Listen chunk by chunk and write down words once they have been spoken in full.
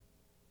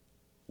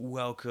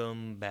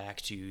Welcome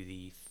back to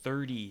the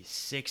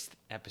 36th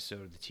episode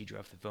of the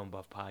T-Druff, the Film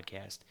Buff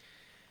podcast.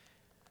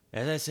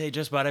 As I say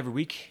just about every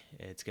week,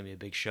 it's going to be a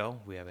big show.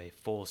 We have a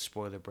full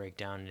spoiler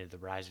breakdown into The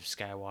Rise of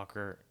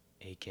Skywalker,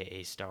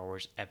 a.k.a. Star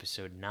Wars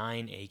Episode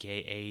 9,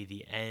 a.k.a.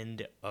 the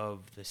end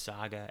of the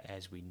saga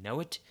as we know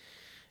it,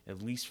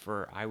 at least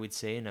for, I would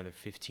say, another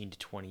 15 to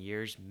 20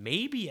 years,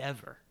 maybe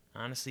ever.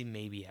 Honestly,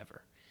 maybe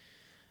ever.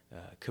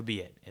 Could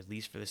be it. At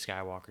least for the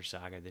Skywalker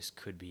saga, this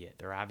could be it.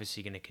 They're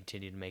obviously going to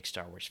continue to make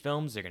Star Wars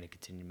films. They're going to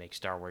continue to make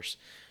Star Wars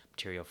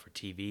material for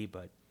TV.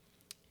 But in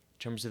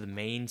terms of the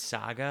main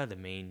saga, the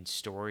main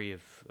story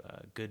of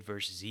good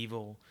versus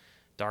evil,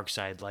 dark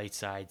side, light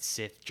side,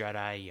 Sith,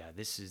 Jedi, yeah,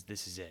 this is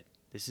it.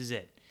 This is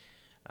it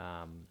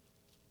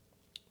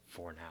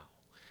for now.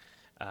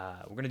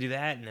 We're going to do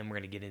that, and then we're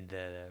going to get into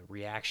the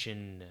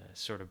reaction,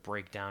 sort of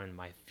breakdown and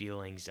my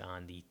feelings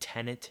on the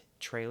Tenet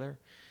trailer.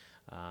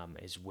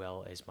 As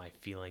well as my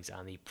feelings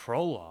on the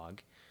prologue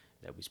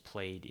that was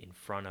played in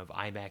front of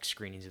IMAX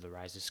screenings of The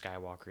Rise of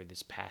Skywalker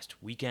this past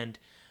weekend,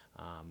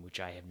 which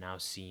I have now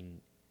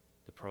seen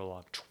the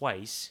prologue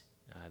twice,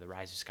 The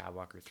Rise of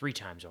Skywalker 3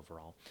 times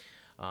overall.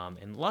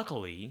 And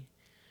luckily,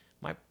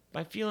 my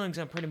feelings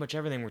on pretty much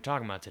everything we're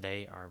talking about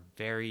today are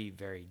very,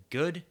 very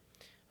good,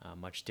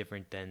 much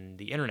different than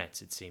the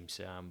internet's, it seems.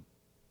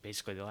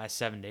 Basically, the last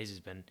 7 days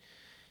has been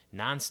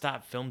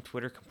non-stop film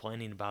Twitter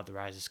complaining about The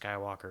Rise of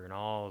Skywalker and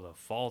all the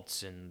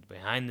faults and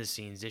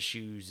behind-the-scenes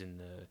issues and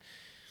the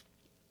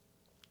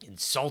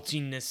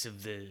insultingness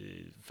of the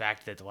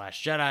fact that The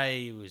Last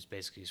Jedi was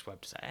basically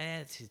swept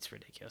aside. It's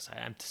ridiculous.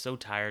 I'm so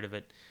tired of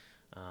it.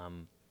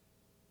 And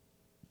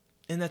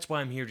that's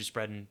why I'm here just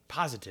spreading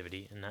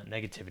positivity and not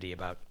negativity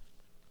about,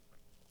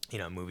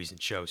 movies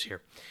and shows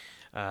here.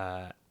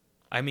 I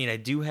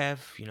do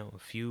have, a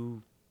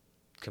few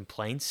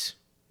complaints,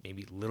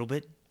 maybe a little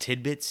bit,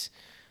 tidbits,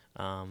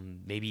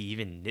 maybe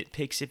even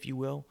nitpicks, if you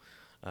will,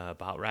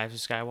 about Rise of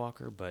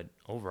Skywalker, but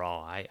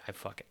overall, I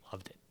fucking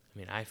loved it.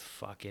 I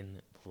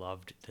fucking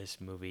loved this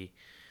movie.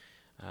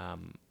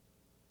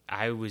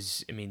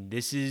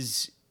 This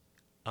is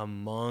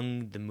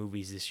among the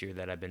movies this year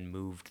that I've been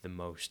moved the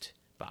most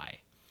by.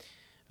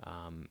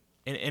 And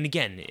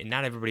again,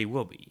 not everybody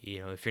will be.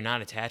 If you're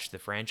not attached to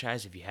the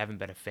franchise, if you haven't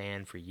been a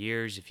fan for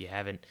years, if you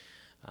haven't,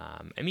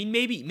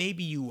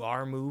 maybe you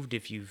are moved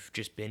if you've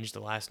just binged the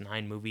last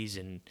 9 movies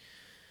and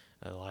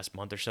the last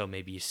month or so,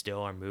 maybe you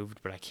still are moved,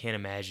 but I can't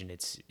imagine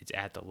it's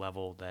at the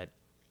level that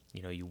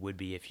you would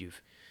be if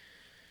you've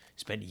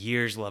spent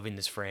years loving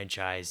this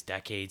franchise,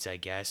 decades, I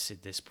guess,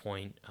 at this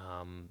point.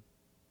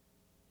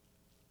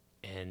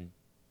 And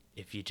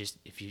if you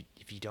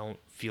don't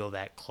feel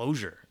that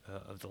closure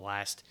of the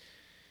last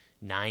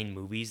 9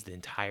 movies, the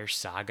entire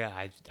saga,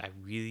 I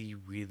really,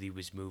 really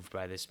was moved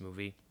by this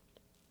movie.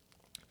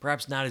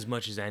 Perhaps not as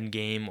much as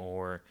Endgame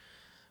or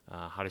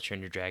How to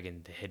Train Your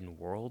Dragon: The Hidden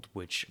World,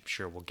 which I'm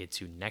sure we'll get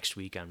to next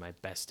week on my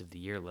best of the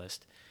year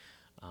list.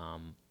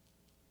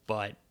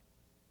 But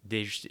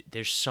there's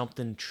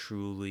something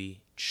truly,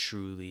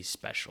 truly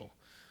special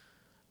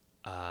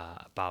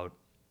about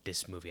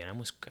this movie. And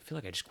I feel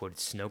like I just quoted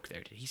Snoke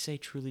there. Did he say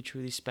truly,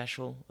 truly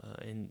special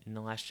in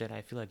The Last Jedi?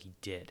 I feel like he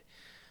did.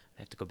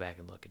 I have to go back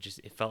and look.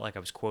 It felt like I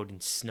was quoting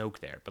Snoke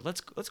there. But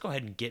let's go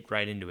ahead and get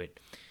right into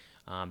it.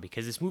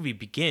 Because this movie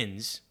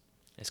begins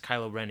as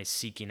Kylo Ren is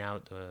seeking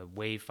out the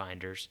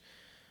Wayfinders,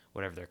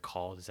 whatever they're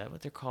called. Is that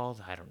what they're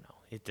called? I don't know.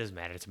 It doesn't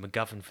matter. It's a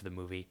MacGuffin for the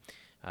movie.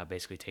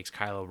 Basically takes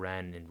Kylo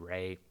Ren and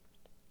Rey.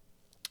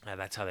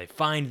 That's how they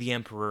find the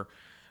Emperor,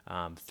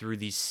 through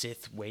these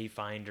Sith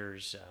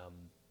Wayfinders,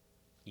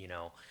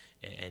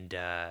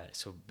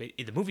 So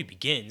the movie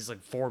begins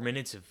like 4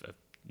 minutes of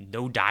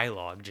no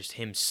dialogue, just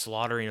him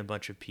slaughtering a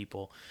bunch of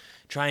people,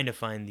 trying to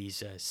find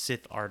these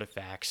Sith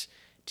artifacts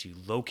to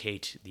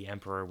locate the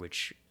Emperor,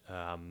 which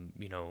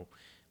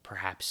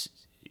perhaps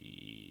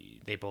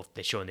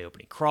they show in the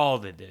opening crawl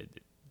the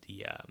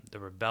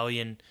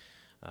rebellion,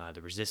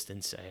 the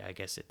resistance. I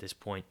guess at this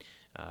point,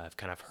 I've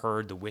kind of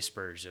heard the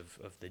whispers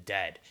of the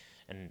dead,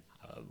 and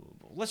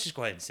let's just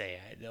go ahead and say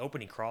the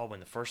opening crawl, when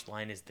the first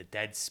line is "the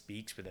dead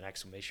speaks" with an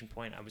exclamation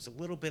point, I was a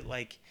little bit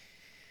like,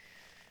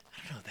 I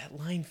don't know, that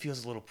line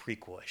feels a little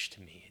prequelish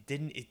to me.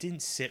 It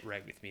didn't sit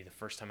right with me the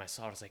first time I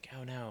saw it. I was like,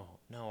 oh no,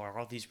 are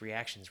all these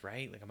reactions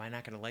right? Like, am I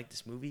not going to like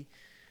this movie?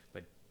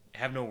 But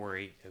have no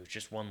worry. It was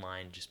just one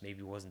line, just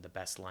maybe wasn't the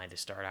best line to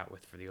start out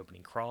with for the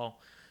opening crawl.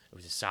 It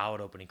was a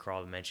solid opening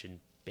crawl to mention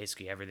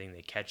basically everything.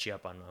 They catch you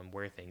up on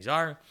where things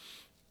are.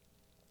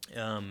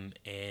 And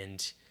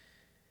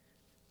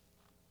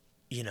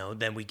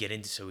then we get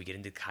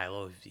into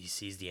Kylo. He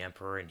sees the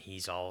Emperor and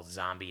he's all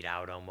zombied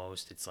out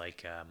almost. It's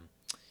like,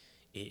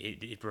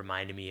 It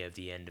reminded me of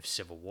the end of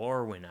Civil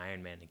War when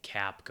Iron Man and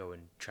Cap go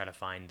and try to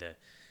find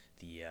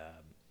the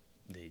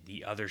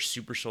other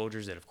super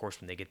soldiers that, of course,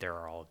 when they get there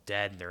are all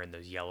dead. They're in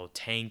those yellow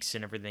tanks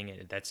and everything.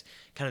 And that's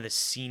kind of the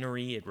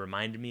scenery it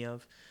reminded me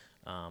of.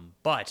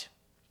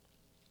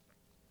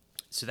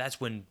 So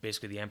that's when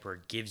basically the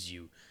Emperor gives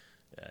you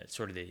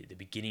sort of the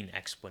beginning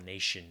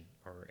explanation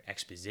or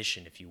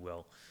exposition, if you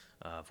will,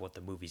 of what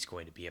the movie's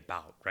going to be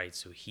about, right?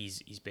 So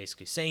he's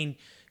basically saying,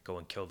 go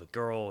and kill the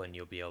girl, and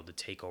you'll be able to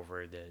take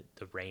over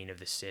the reign of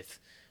the Sith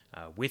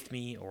with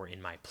me or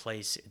in my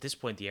place. At this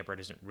point, the Emperor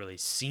doesn't really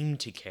seem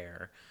to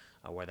care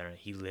whether or not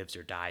he lives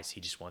or dies.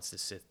 He just wants the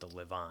Sith to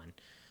live on,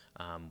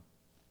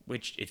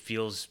 which it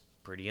feels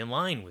pretty in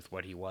line with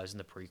what he was in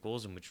the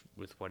prequels and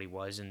with what he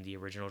was in the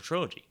original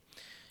trilogy.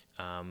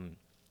 And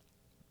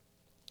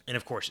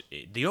of course,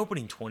 the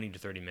opening 20 to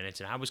 30 minutes,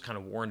 and I was kind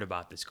of warned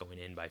about this going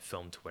in by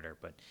film Twitter,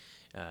 but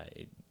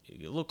a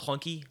little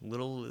clunky,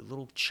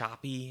 little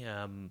choppy,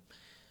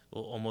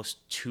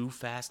 almost too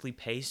fastly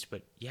paced,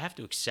 but you have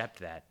to accept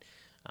that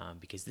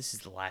because this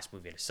is the last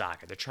movie in a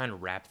saga. They're trying to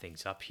wrap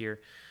things up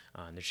here.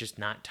 And there's just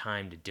not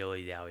time to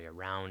dilly-dally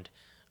around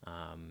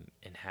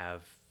and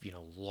have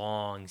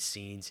long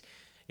scenes.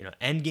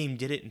 Endgame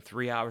did it in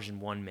 3 hours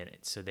and 1 minute,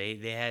 so they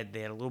had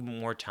a little bit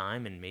more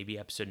time, and maybe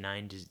Episode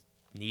 9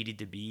 needed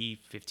to be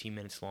 15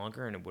 minutes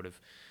longer, and it would have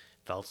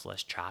felt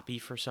less choppy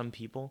for some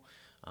people.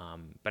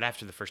 But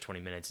after the first 20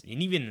 minutes,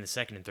 and even in the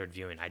second and third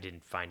viewing, I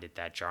didn't find it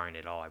that jarring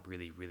at all. I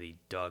really, really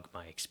dug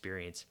my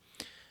experience,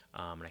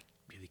 and I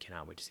really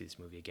cannot wait to see this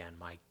movie again.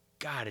 My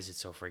God, is it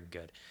so freaking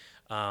good.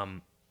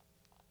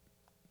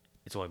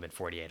 It's only been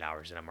 48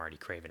 hours, and I'm already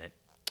craving it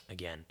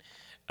again.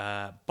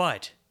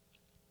 But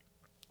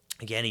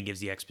again, he gives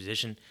the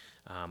exposition,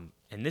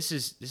 and this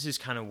is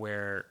kind of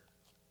where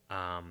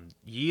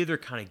you either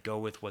kind of go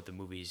with what the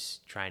movie's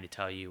trying to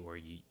tell you, or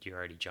you're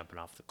already jumping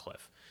off the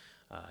cliff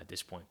at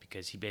this point,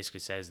 because he basically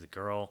says the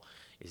girl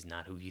is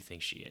not who you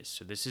think she is.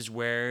 So this is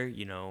where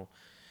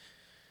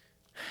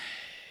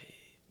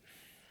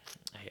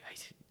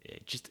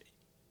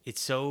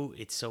it's so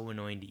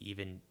annoying to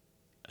even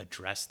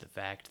address the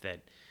fact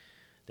that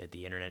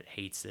the internet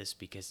hates this,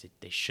 because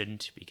they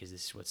shouldn't, because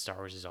this is what Star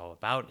Wars is all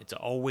about. It's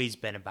always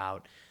been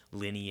about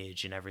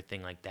lineage and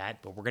everything like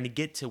that, but we're going to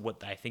get to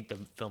what I think the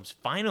film's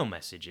final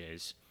message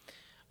is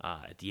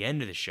at the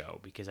end of the show,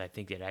 because I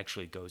think it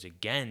actually goes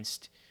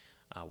against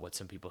what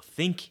some people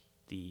think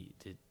the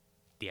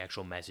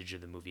actual message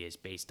of the movie is,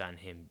 based on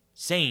him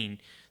saying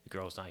the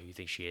girl's not who you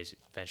think she is.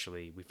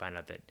 Eventually we find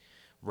out that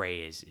Rey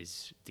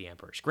is the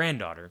Emperor's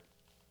granddaughter.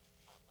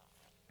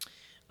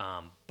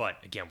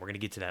 But again, we're going to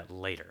get to that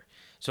later.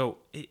 So,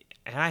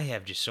 and I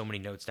have just so many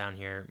notes down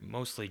here,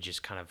 mostly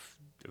just kind of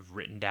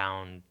written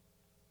down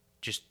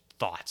just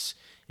thoughts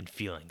and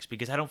feelings,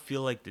 because I don't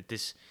feel like that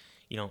this,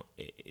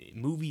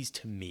 movies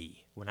to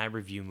me, when I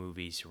review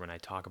movies or when I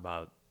talk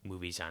about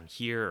movies on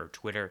here or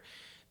Twitter,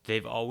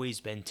 they've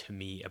always been to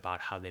me about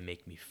how they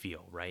make me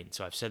feel, right? And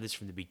so I've said this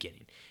from the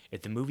beginning.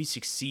 If the movie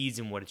succeeds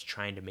in what it's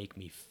trying to make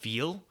me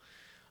feel,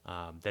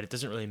 that it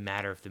doesn't really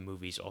matter if the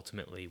movie's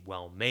ultimately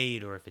well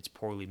made or if it's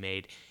poorly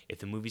made. If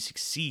the movie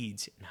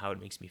succeeds in how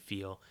it makes me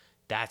feel,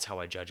 that's how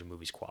I judge a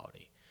movie's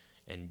quality.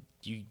 And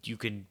you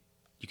can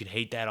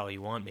hate that all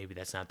you want. Maybe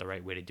that's not the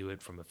right way to do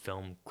it from a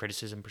film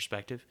criticism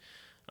perspective.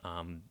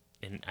 And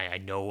I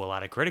know a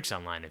lot of critics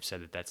online have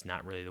said that that's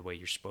not really the way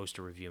you're supposed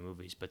to review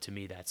movies. But to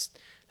me, that's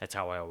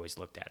how I always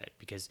looked at it,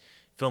 because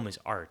film is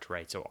art,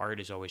 right? So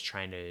art is always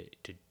trying to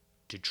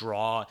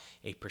draw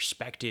a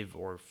perspective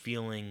or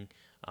feeling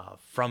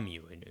from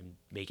you and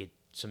make it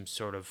some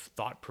sort of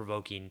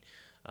thought-provoking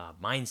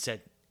mindset,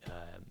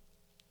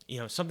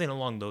 something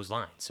along those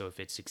lines. So if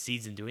it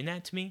succeeds in doing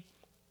that to me,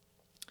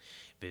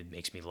 if it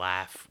makes me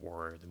laugh,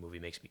 or the movie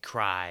makes me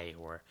cry,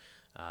 or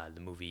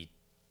the movie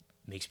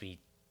makes me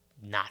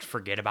not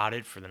forget about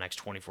it for the next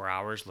 24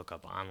 hours, look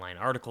up online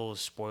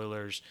articles,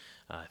 spoilers,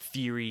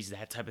 theories,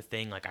 that type of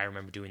thing. Like, I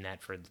remember doing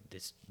that for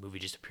this movie,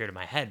 just appeared in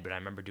my head, but I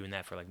remember doing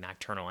that for like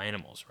Nocturnal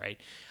Animals, right?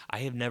 I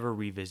have never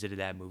revisited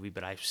that movie,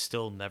 but I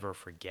still never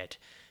forget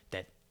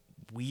that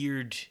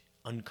weird,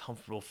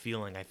 uncomfortable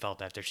feeling I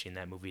felt after seeing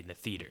that movie in the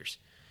theaters,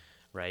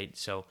 right?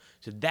 So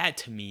that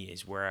to me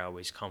is where I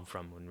always come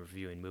from when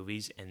reviewing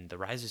movies. And The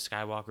Rise of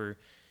Skywalker,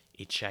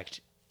 it checked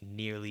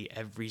nearly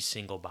every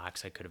single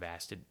box I could have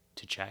asked it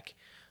to check,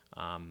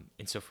 and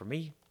so for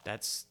me,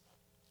 that's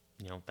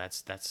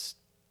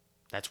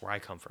where I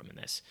come from in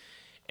this,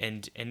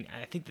 and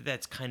I think that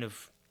that's kind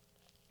of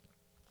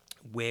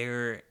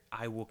where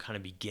I will kind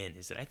of begin,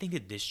 is that I think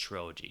that this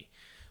trilogy,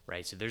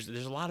 right? So there's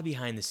a lot of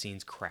behind the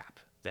scenes crap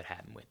that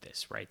happened with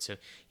this, right? So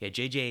yeah,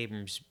 J.J.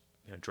 Abrams,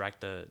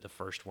 direct the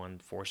first one.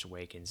 Force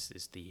Awakens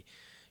is the,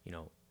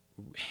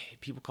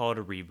 people call it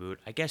a reboot.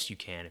 I guess you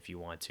can if you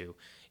want to.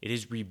 It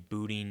is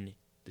rebooting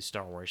the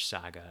Star Wars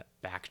saga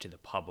back to the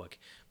public,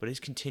 but it's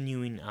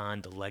continuing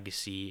on the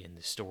legacy and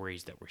the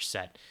stories that were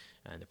set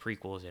in the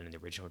prequels and in the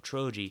original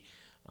trilogy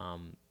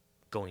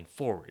going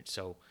forward.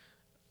 So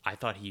I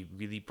thought he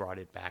really brought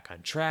it back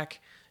on track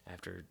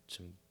after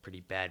some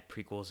pretty bad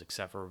prequels,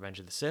 except for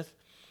Revenge of the Sith.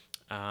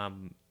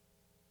 And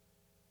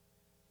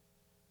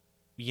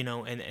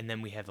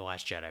then we have The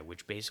Last Jedi,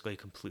 which basically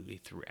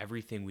completely threw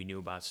everything we knew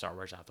about Star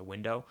Wars out the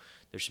window.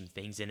 There's some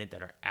things in it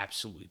that are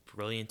absolutely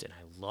brilliant and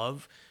I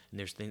love, and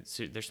there's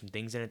some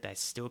things in it that I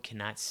still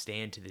cannot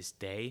stand to this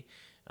day.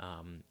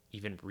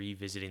 Even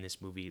revisiting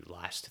this movie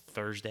last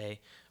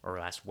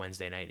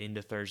Wednesday night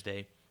into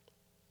Thursday,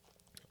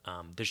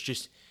 there's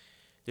just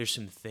there's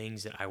some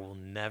things that I will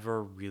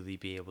never really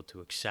be able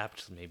to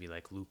accept, maybe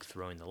like Luke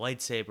throwing the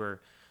lightsaber,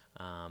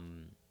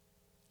 um,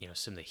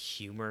 some of the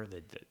humor,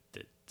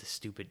 the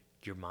stupid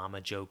your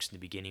mama jokes in the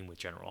beginning with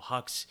General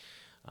Hux,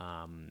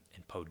 and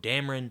Poe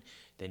Dameron.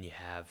 Then you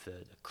have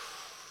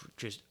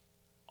just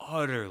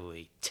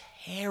utterly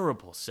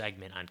terrible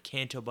segment on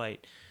Canto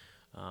Bight,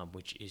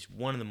 which is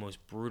one of the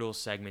most brutal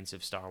segments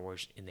of Star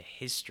Wars in the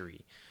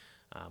history.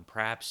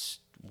 Perhaps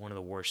one of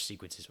the worst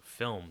sequences of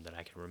film that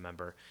I can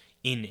remember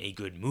in a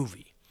good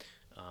movie,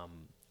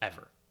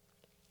 ever.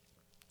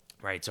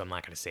 Right, so I'm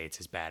not going to say it's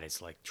as bad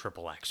as like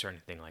Triple X or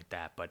anything like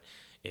that, but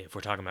if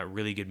we're talking about a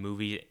really good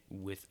movie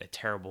with a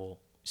terrible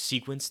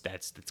sequence,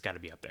 that's got to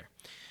be up there.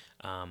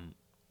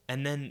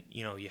 And then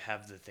you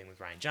have the thing with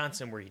Rian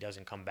Johnson where he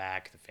doesn't come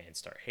back. The fans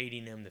start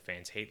hating him. The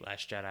fans hate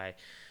Last Jedi.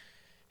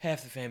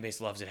 Half the fan base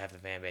loves it. Half the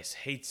fan base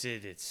hates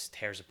it. It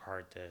tears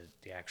apart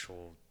the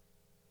actual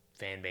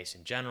fan base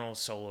in general.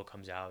 Solo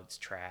comes out. It's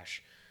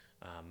trash.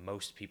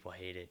 Most people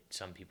hate it.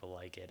 Some people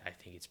like it. I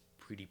think it's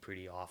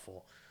pretty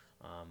awful.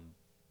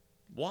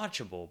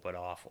 Watchable but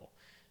awful.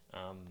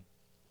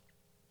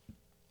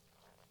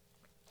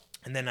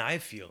 And then I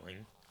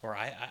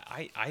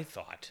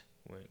thought,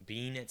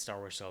 being at Star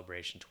Wars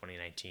Celebration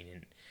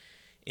 2019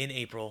 in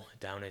April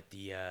down at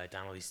the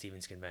Donald E.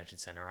 Stevens Convention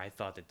Center, I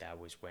thought that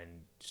was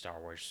when Star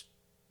Wars,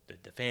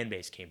 the fan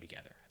base came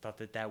together. I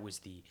thought that was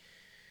the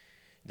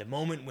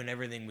moment when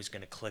everything was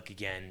going to click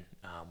again,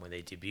 when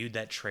they debuted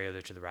that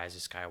trailer to The Rise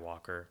of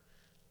Skywalker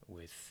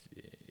with,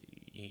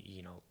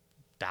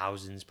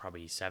 thousands,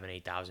 probably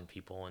 7,000-8,000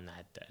 people in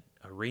that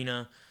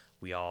arena.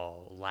 We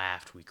all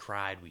laughed, we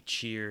cried, we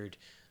cheered.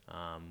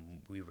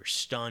 We were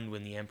stunned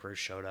when the Emperor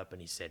showed up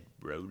and he said,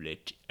 "Roll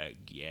it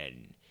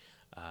again."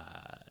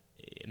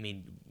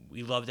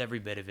 We loved every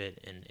bit of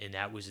it, and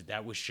that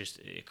was just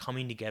a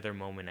coming together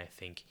moment, I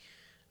think,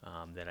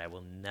 that I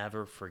will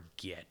never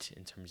forget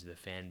in terms of the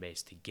fan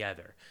base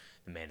together.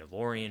 The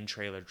Mandalorian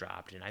trailer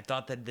dropped, and I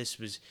thought that this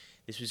was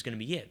going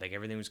to be it. Like,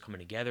 everything was coming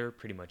together.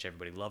 Pretty much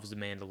everybody loves The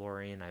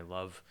Mandalorian. I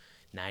love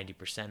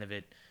 90% of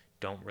it.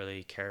 Don't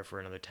really care for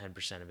another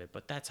 10% of it,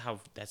 but that's how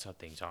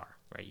things are,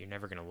 right? You're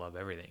never going to love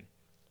everything,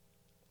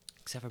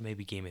 except for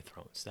maybe Game of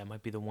Thrones. That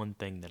might be the one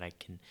thing that I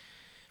can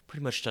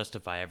pretty much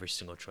justify every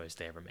single choice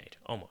they ever made,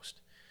 almost.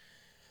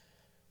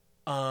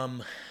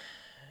 But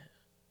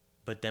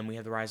then we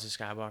have The Rise of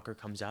Skywalker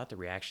comes out. The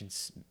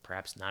reaction's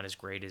perhaps not as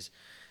great as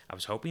I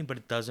was hoping, but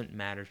it doesn't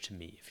matter to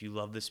me. If you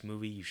love this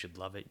movie, you should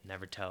love it.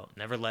 Never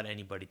let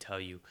anybody tell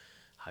you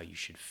how you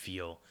should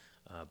feel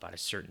about a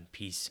certain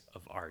piece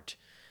of art.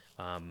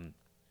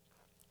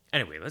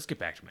 Anyway, let's get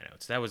back to my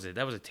notes. That was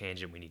a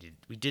tangent we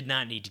did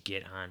not need to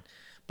get on.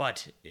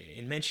 But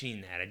in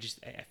mentioning that, I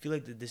feel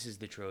like that this is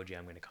the trilogy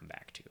I'm going to come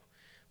back to.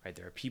 Right?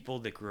 There are people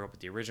that grew up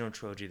with the original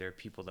trilogy. There are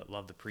people that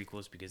love the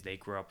prequels because they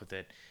grew up with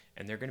it.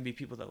 And there are going to be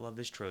people that love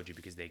this trilogy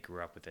because they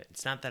grew up with it.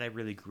 It's not that I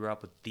really grew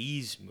up with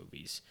these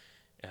movies.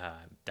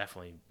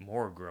 Definitely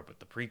more grew up with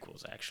the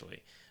prequels,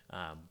 actually.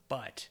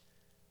 But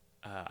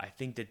I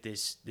think that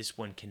this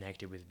one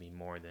connected with me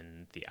more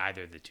than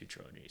either of the two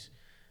trilogies.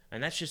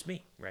 And that's just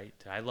me, right?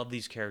 I love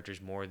these characters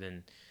more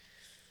than...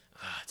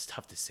 it's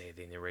tough to say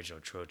than the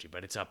original trilogy,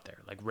 but it's up there.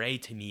 Like, Rey,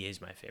 to me,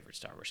 is my favorite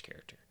Star Wars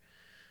character.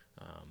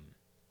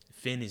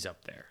 Finn is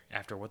up there.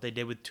 After what they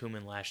did with him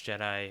in Last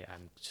Jedi,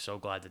 I'm so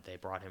glad that they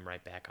brought him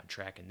right back on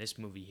track. In this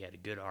movie, he had a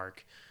good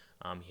arc.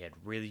 He had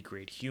really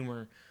great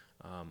humor.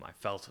 I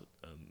felt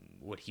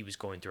what he was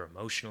going through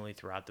emotionally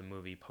throughout the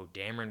movie. Poe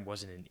Dameron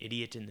wasn't an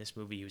idiot in this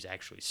movie. He was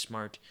actually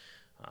smart.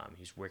 He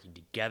was working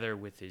together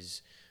with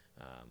his...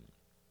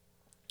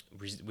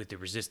 with the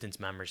Resistance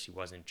members. He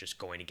wasn't just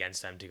going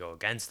against them to go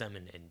against them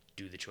and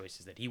do the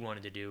choices that he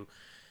wanted to do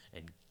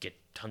and get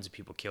tons of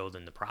people killed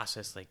in the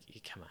process. Like,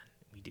 come on.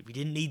 We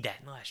didn't need that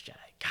in The Last Jedi.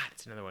 God,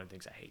 it's another one of the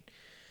things I hate.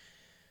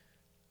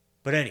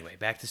 But anyway,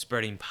 back to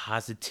spreading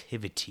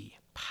positivity.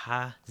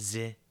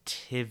 Positivity.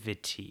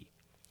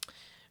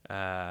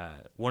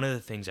 One of the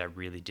things I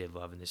really did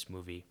love in this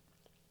movie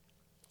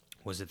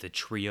was that the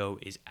trio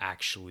is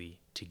actually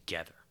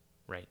together,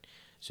 right?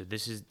 So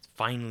this is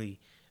finally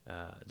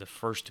the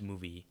first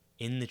movie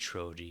in the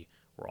trilogy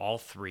where all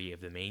three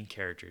of the main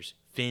characters,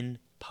 Finn,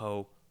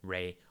 Poe,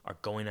 Rey, are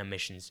going on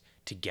missions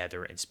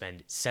together and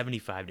spend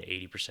 75 to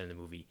 80% of the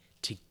movie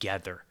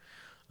together.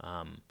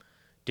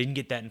 Didn't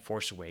get that in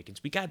Force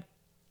Awakens. We got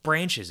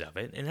branches of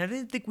it, and I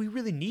didn't think we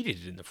really needed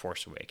it in The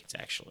Force Awakens,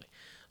 actually.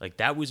 Like,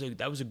 that was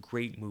a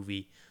great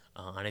movie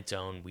on its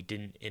own. We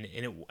didn't,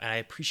 and I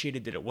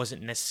appreciated that it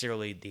wasn't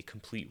necessarily the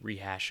complete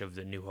rehash of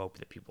the New Hope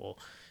that people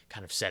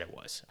kind of said it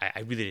was.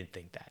 I really didn't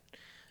think that.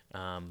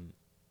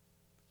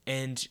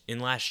 And in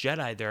Last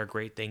Jedi, there are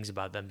great things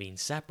about them being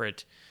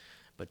separate,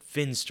 but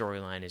Finn's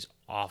storyline is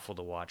awful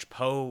to watch.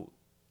 Poe,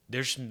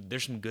 there's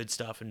some good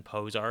stuff in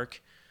Poe's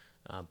arc,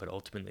 but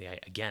ultimately, I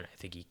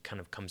think he kind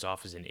of comes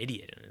off as an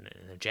idiot and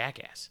a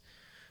jackass.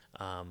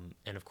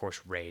 And of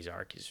course, Rey's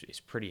arc is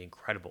pretty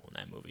incredible in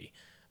that movie.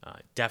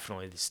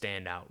 definitely the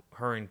standout.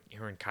 Her and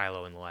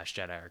Kylo in The Last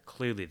Jedi are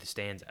clearly the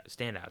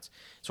standouts.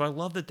 So I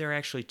love that they're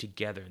actually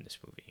together in this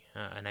movie,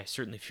 and I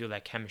certainly feel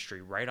that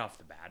chemistry right off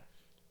the bat.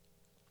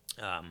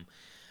 Um,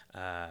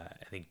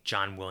 I think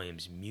John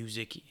Williams'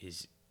 music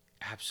is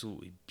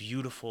absolutely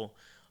beautiful,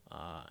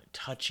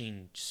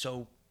 touching,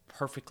 so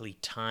perfectly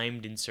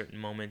timed in certain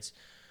moments.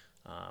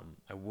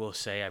 I will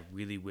say I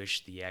really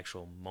wish the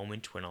actual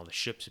moment when all the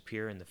ships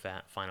appear in the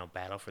final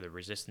battle for the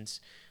Resistance,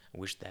 I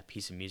wish that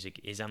piece of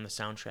music is on the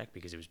soundtrack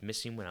because it was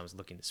missing when I was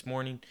looking this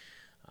morning.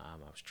 I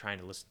was trying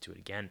to listen to it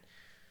again.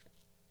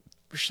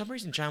 For some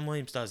reason, John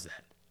Williams does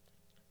that.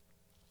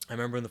 I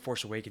remember when the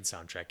Force Awakens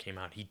soundtrack came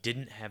out, he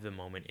didn't have the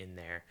moment in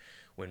there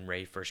when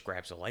Rey first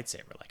grabs a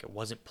lightsaber. Like, it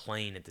wasn't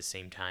playing at the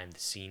same time the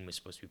scene was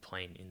supposed to be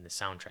playing in the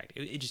soundtrack.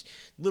 It just,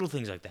 little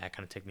things like that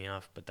kind of tick me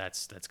off, but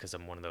that's because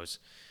I'm one of those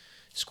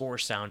score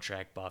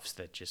soundtrack buffs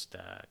that just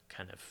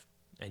kind of,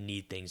 I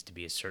need things to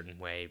be a certain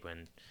way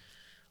when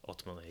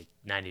ultimately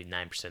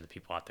 99% of the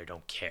people out there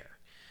don't care.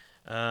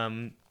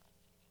 Um,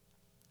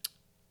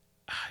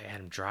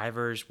 Adam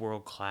Driver's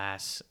world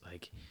class.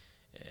 Like,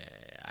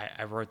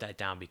 I wrote that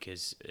down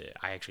because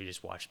I actually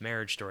just watched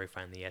Marriage Story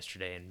finally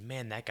yesterday, and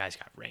man, that guy's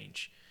got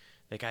range.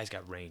 That guy's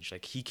got range.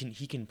 Like, he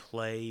can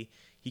play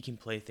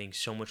things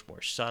so much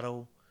more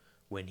subtle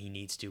when he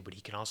needs to, but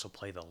he can also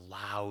play the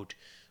loud,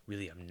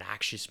 really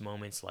obnoxious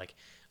moments. Like,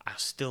 I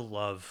still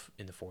love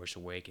in The Force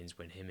Awakens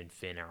when him and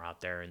Finn are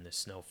out there in the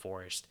snowy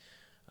forest,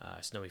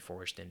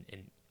 and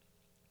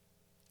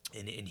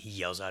he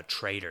yells out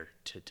 "traitor"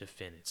 to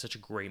Finn. It's such a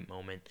great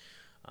moment,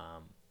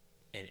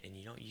 and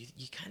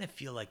you kind of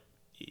feel like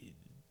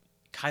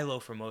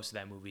Kylo for most of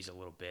that movie is a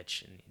little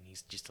bitch, and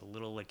he's just a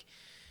little like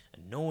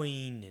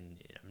annoying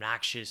and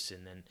obnoxious.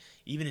 And then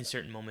even in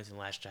certain moments in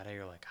Last Jedi,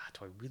 you're like,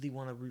 do I really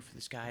want to root for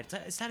this guy?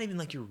 It's not even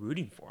like you're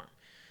rooting for him.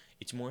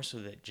 It's more so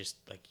that just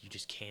like you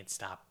just can't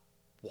stop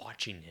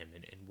watching him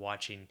and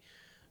watching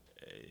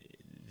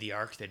the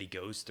arc that he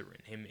goes through,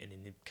 and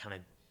him kind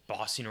of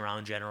bossing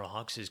around General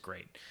Hux is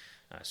great.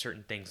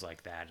 Certain things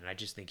like that, and I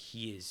just think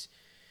he is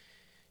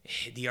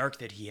the arc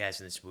that he has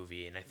in this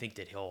movie, and I think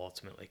that he'll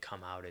ultimately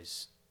come out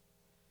as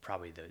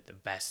probably the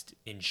best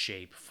in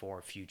shape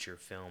for future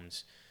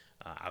films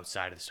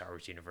outside of the Star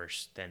Wars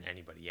universe than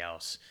anybody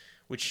else,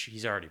 which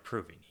he's already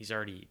proving. He's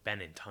already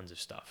been in tons of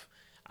stuff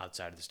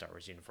outside of the Star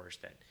Wars universe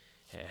that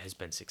has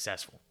been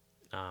successful.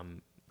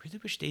 Really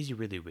wish Daisy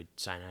Ridley would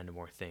sign on to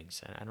more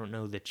things. I don't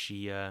know that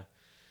she. I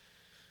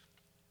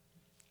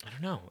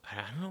don't know.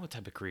 I don't know what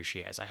type of career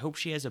she has. I hope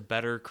she has a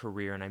better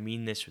career, and I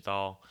mean this with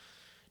all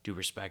due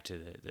respect to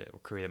the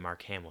career that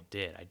Mark Hamill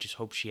did. I just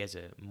hope she has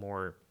a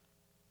more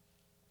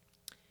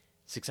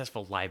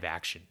successful live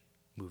action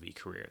movie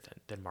career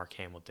than Mark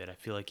Hamill did. I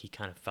feel like he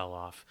kind of fell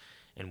off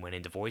and went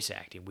into voice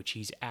acting, which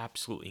he's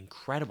absolutely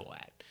incredible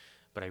at.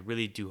 But I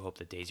really do hope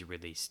that Daisy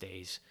Ridley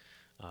stays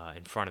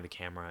in front of the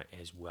camera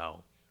as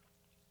well.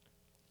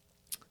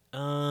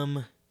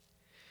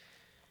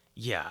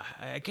 Yeah,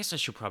 I guess I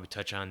should probably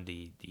touch on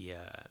the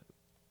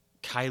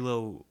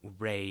Kylo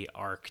Rey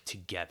arc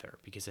together,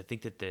 because I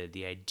think that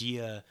the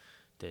idea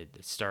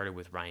that started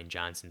with Rian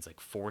Johnson's like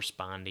force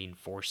bonding,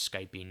 force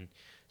skyping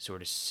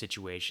sort of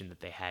situation that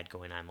they had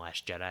going on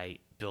Last Jedi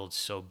builds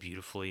so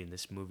beautifully in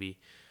this movie.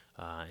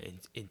 And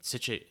it's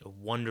such a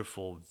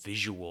wonderful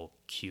visual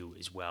cue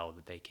as well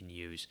that they can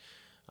use,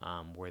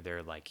 where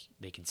they're like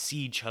they can see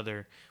each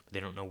other, but they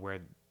don't know where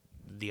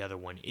the other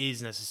one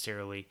is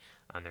necessarily.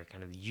 And they're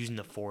kind of using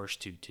the force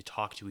to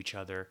talk to each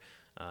other,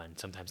 and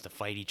sometimes to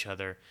fight each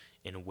other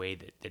in a way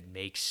that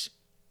makes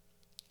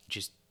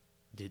just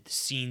the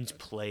scenes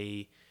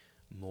play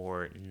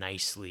more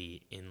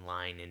nicely in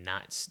line, and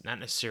not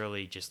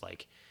necessarily just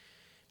like,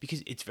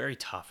 because it's very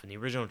tough in the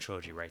original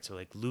trilogy, right? So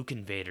like Luke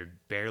and Vader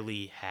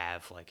barely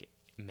have like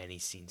many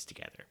scenes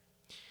together.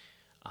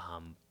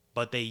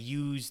 But they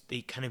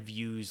kind of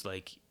use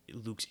like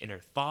Luke's inner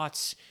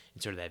thoughts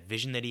and sort of that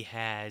vision that he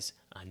has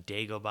on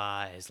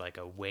Dagobah as like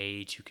a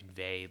way to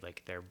convey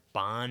like their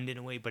bond in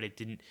a way, but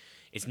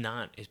it's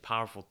not as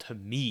powerful to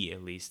me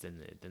at least than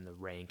the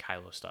Rey and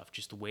Kylo stuff.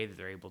 Just the way that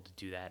they're able to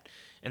do that,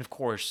 and of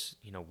course,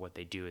 what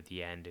they do at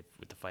the end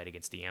with the fight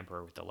against the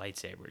Emperor with the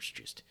lightsaber is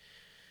just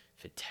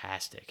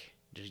fantastic.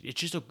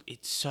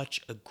 It's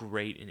such a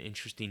great and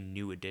interesting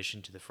new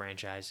addition to the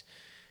franchise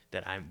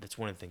that's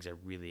one of the things I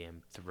really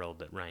am thrilled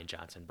that Rian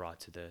Johnson brought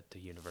to the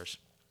universe.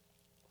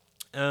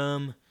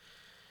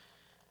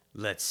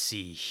 Let's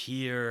see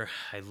here.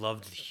 I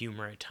loved the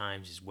humor at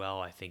times as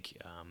well. I think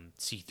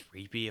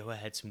C-3PO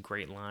had some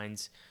great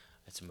lines,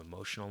 had some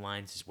emotional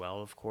lines as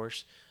well, of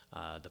course.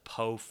 The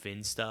Poe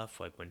Finn stuff,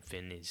 like when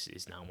Finn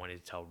is not wanting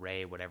to tell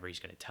Rey whatever he's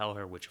going to tell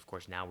her, which of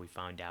course now we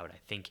found out, I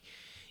think,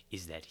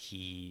 is that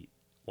he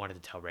wanted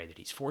to tell Rey that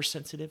he's force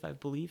sensitive, I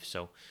believe.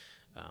 So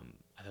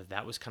I thought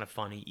that was kind of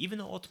funny, even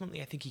though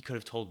ultimately I think he could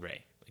have told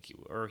Rey,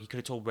 or he could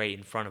have told Rey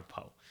in front of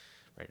Poe.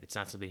 Right? It's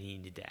not something he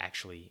needed to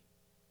actually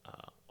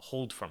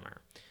hold from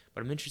her.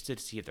 But I'm interested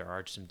to see if there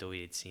are some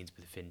deleted scenes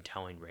with Finn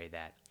telling Rey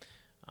that,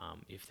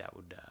 if that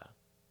would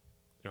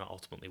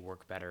ultimately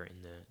work better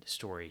in the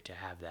story to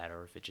have that,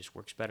 or if it just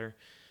works better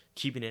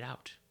keeping it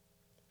out.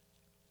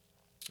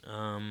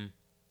 I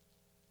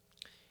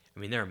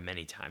mean, there are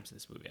many times in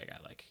this movie I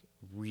got like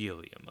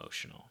really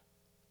emotional.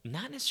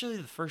 Not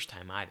necessarily the first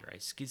time either.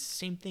 It's the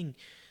same thing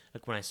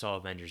like when I saw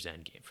Avengers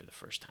Endgame for the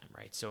first time,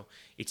 right? So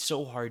it's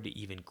so hard to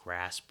even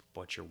grasp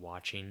what you're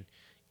watching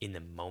in the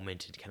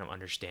moment and kind of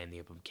understand the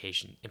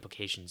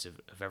implications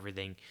of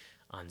everything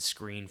on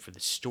screen for the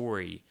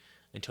story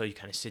until you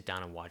kind of sit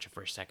down and watch it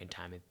for a second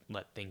time and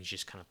let things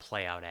just kind of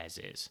play out as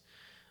is.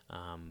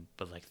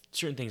 But like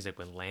certain things, like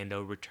when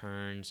Lando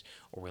returns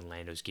or when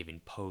Lando's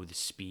giving Poe the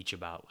speech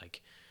about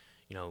like,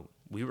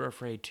 we were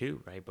afraid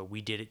too, right? But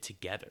we did it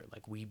together.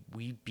 Like we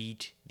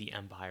beat the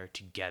Empire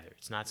together.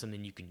 It's not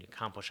something you can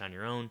accomplish on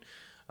your own.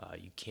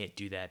 You can't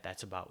do that.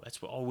 That's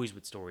always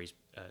what Star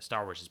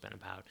Wars has been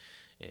about.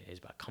 Is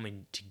about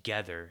coming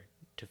together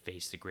to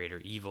face the greater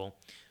evil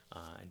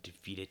and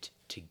defeat it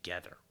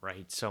together,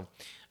 right? So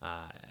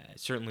I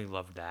certainly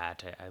loved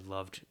that. I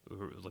loved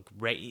like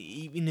Rey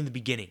even in the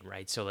beginning,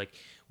 right? So like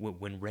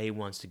when Rey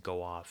wants to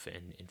go off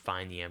and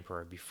find the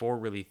Emperor before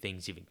really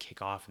things even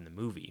kick off in the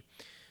movie.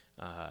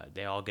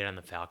 They all get on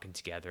the Falcon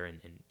together, and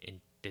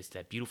there's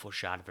that beautiful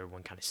shot of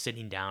everyone kind of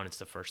sitting down. It's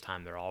the first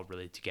time they're all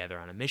really together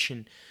on a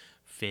mission.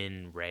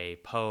 Finn, Rey,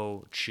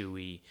 Poe,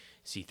 Chewie,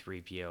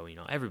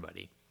 C-3PO,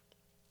 everybody.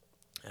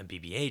 And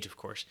BB-8, of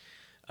course.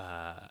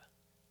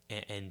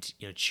 And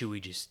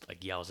Chewie just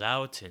like yells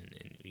out, and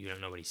you don't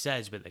know what he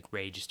says, but like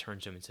Rey just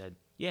turns to him and said,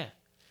 "Yeah,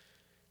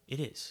 it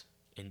is."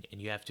 And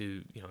you have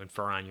to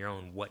infer on your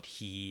own what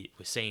he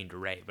was saying to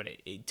Rey. But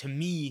to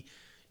me,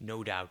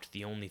 no doubt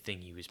the only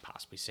thing he was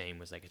possibly saying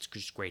was like, it's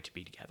just great to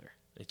be together.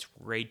 It's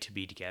great to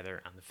be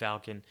together on the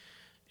Falcon.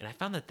 And I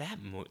found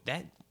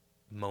that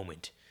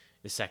moment,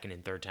 the second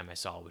and third time I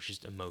saw it, was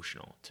just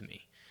emotional to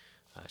me.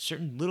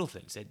 Certain little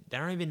things that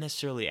aren't even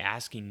necessarily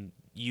asking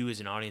you as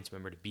an audience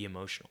member to be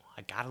emotional.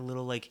 I got a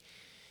little I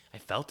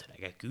felt it.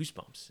 I got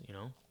goosebumps.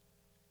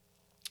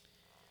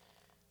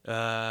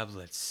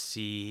 Let's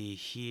see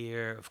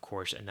here. Of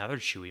course, another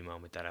Chewie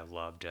moment that I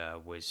loved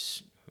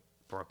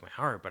broke my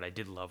heart, but I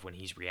did love when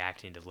he's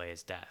reacting to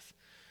Leia's death,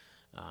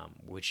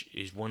 which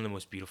is one of the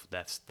most beautiful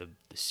deaths the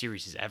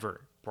series has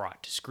ever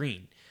brought to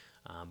screen.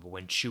 But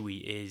when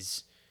Chewie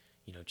is,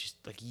 just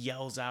like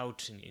yells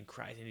out and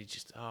cries, and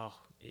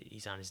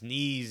he's on his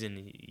knees,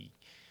 and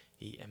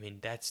I mean,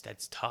 that's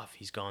tough.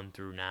 He's gone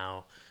through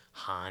now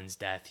Han's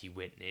death. He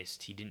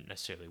didn't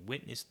necessarily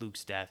witness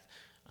Luke's death,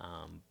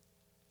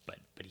 but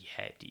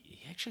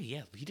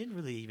he didn't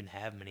really even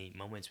have many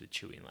moments with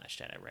Chewie in Last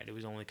Jedi, right? It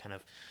was only kind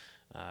of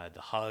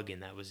the hug,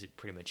 and that was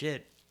pretty much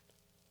it.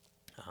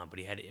 But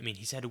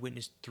he's had to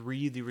witness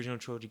 3 of the original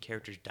trilogy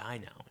characters die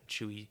now, and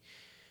Chewie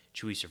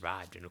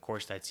survived, and of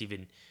course it's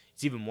even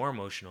more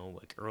emotional.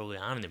 Like early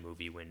on in the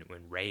movie, when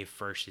Rey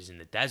first is in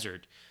the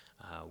desert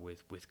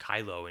with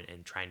Kylo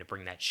and trying to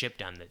bring that ship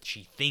down that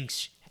she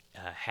thinks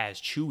has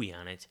Chewie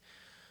on it,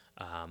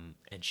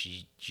 and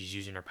she's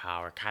using her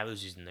power.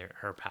 Kylo's using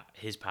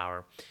his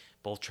power,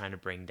 both trying to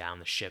bring down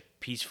the ship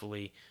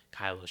peacefully.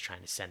 Kylo's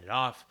trying to send it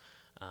off.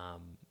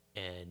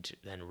 And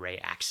then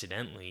Rey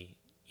accidentally,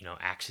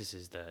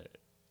 accesses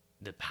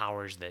the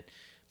powers that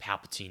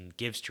Palpatine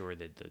gives to her,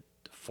 the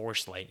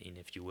Force lightning,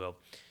 if you will,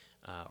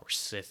 or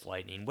Sith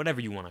lightning, whatever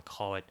you want to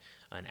call it,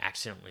 and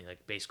accidentally,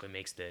 like, basically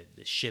makes the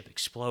ship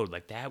explode.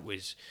 Like, that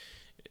was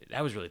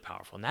really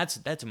powerful, and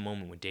that's a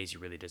moment when Daisy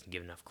really doesn't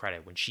give enough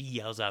credit. When she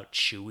yells out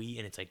Chewie,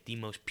 and it's like the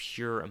most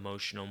pure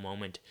emotional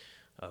moment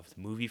of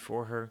the movie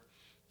for her.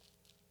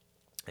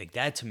 Like,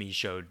 that to me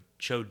showed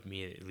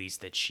me at least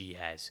that she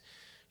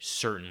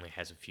certainly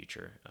has a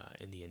future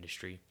in the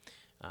industry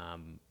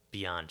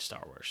beyond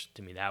Star Wars.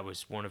 To me, that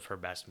was one of her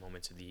best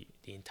moments of the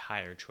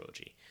entire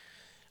trilogy.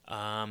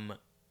 God,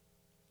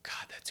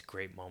 that's a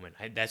great moment.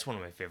 That's one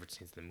of my favorite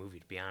scenes in the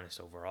movie, to be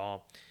honest,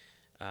 overall.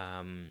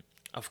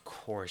 Of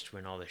course,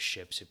 when all the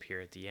ships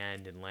appear at the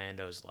end and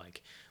Lando's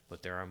like,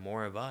 but there are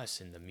more of us,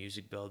 and the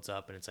music builds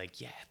up, and it's like,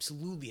 yeah,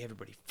 absolutely,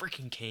 everybody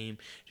freaking came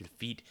to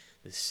defeat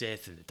the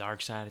Sith and the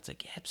dark side. It's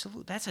like, yeah,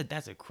 absolutely.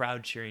 That's a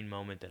crowd cheering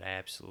moment that I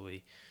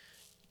absolutely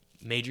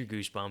major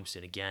goosebumps,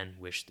 and again,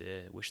 wish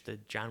the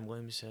John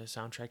Williams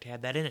soundtrack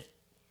had that in it.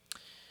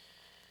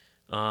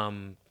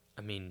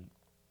 I mean,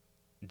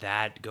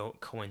 that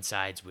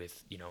coincides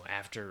with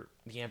after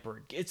the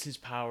Emperor gets his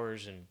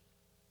powers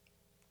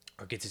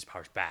or gets his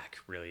powers back,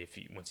 really,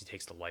 once he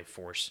takes the life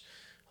force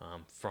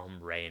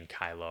from Rey and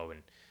Kylo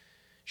and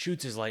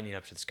shoots his lightning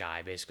up to the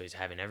sky. Basically, he's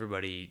having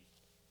everybody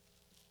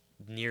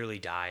nearly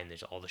die, and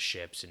there's all the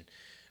ships, and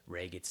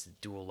Rey gets the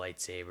dual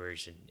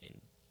lightsabers,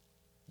 and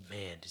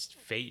man,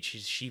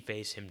 she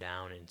faced him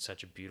down in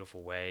such a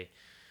beautiful way.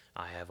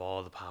 I have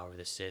all the power of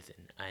the Sith,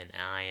 and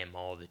I am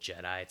all the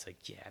Jedi. It's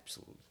like, yeah,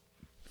 absolutely,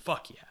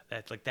 fuck yeah.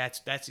 That's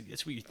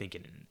what you're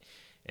thinking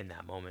in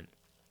that moment.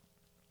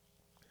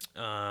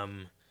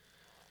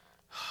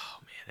 Oh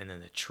man, and then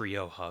the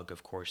trio hug,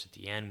 of course, at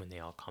the end when they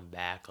all come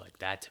back. Like,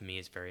 that to me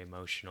is very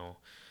emotional.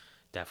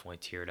 definitely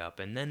teared up.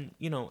 And then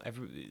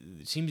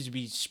it seems to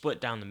be split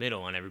down the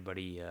middle on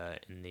everybody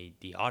in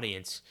the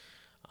audience,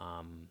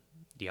 um,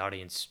 the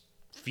audience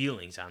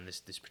feelings on this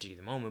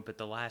particular moment. But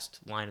the last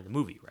line of the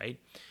movie, right?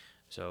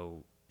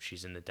 So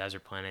she's in the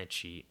desert planet.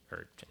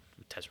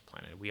 Desert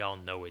planet. We all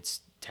know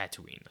it's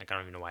Tatooine. Like, I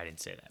don't even know why I didn't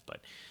say that,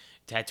 but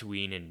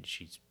Tatooine, and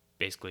she's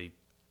basically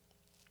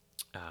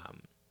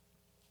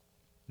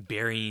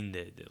burying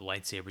the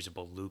lightsabers of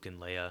both Luke and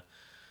Leia,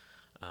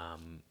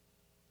 and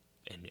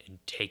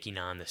taking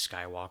on the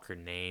Skywalker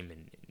name,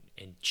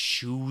 and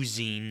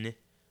choosing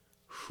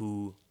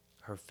who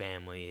her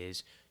family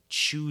is,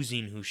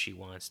 choosing who she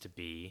wants to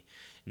be,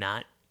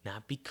 not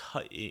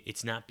because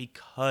it's not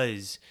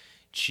because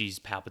she's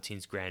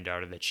Palpatine's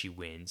granddaughter that she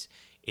wins.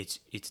 It's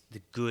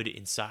the good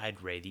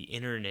inside Rey, the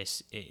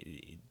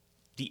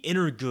the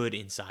inner good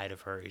inside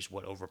of her is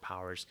what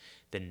overpowers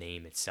the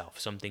name itself.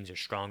 Some things are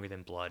stronger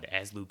than blood,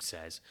 as Luke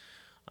says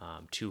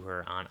to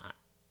her on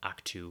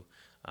Ahch-To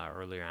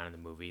earlier on in the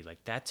movie.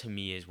 Like, that to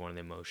me is one of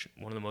the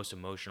most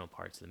emotional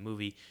parts of the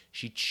movie.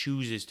 She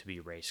chooses to be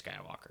Rey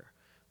Skywalker,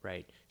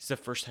 right? It's the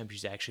first time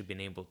she's actually been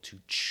able to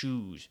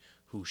choose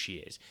who she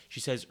is.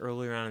 She says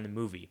earlier on in the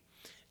movie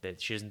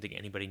that she doesn't think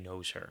anybody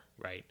knows her,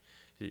 right?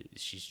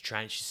 She's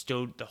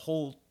still, the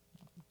whole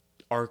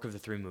arc of the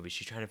 3 movies,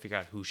 she's trying to figure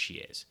out who she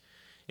is.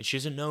 And she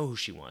doesn't know who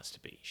she wants to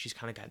be. She's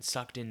kind of gotten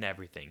sucked into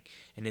everything.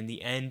 And in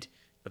the end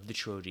of the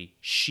trilogy,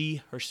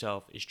 she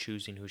herself is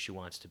choosing who she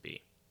wants to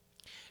be.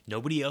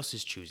 Nobody else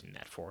is choosing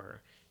that for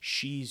her.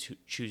 She's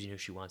choosing who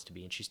she wants to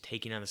be, and she's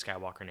taking on the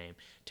Skywalker name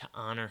to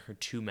honor her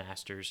 2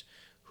 masters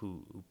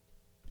who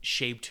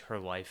shaped her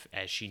life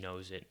as she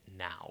knows it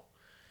now.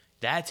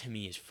 That to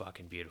me is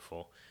fucking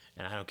beautiful,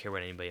 and I don't care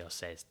what anybody else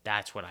says.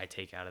 That's what I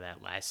take out of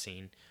that last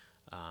scene,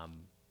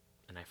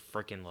 and I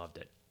freaking loved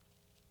it.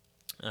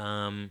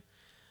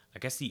 I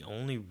guess the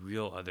only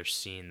real other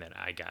scene that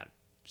I got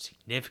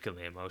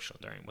significantly emotional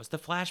during was the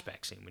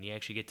flashback scene when you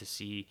actually get to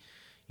see,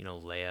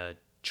 Leia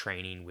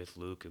training with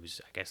Luke. It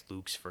was, I guess,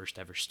 Luke's first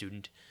ever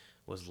student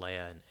was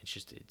Leia, and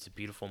it's a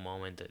beautiful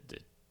moment.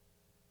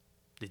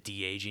 The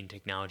de-aging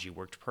technology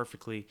worked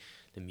perfectly.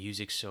 The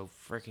music's so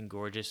freaking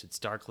gorgeous. It's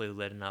darkly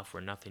lit enough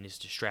where nothing is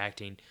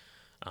distracting,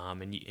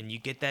 and you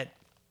get that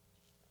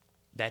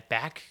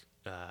backstory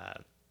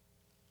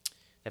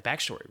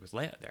with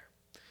Leia there.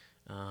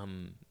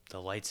 The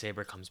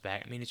lightsaber comes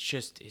back. I mean,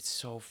 it's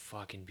so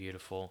fucking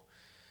beautiful.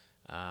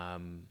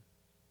 And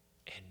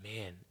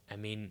man, I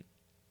mean,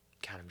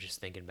 God, I'm just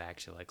thinking back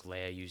to like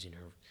Leia using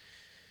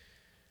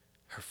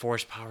her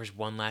force powers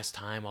one last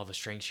time, all the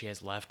strength she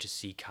has left to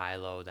see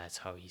Kylo. That's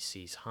how he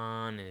sees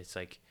Han, and it's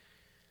like,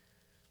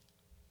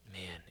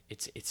 man,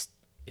 it's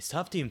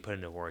tough to even put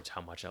into words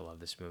how much I love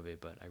this movie,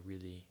 but I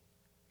really,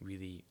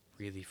 really,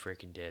 really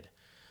freaking did.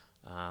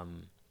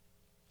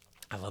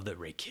 I love that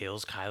Rey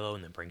kills Kylo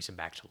and then brings him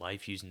back to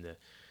life using the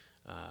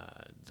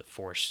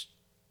Force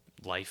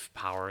life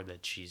power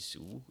that she's.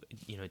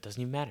 It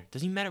doesn't even matter. It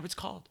doesn't even matter what it's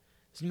called.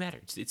 It doesn't matter.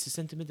 It's the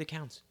sentiment that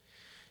counts.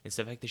 It's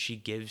the fact that she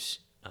gives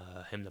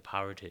him the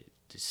power to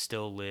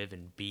still live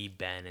and be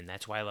Ben, and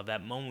that's why I love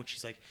that moment when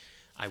she's like,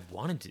 I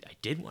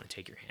did want to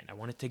take your hand. I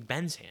want to take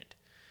Ben's hand,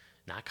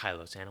 not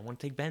Kylo's hand. I want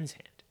to take Ben's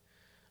hand.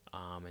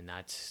 And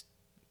that's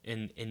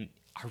and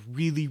I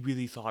really,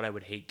 really thought I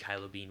would hate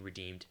Kylo being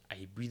redeemed.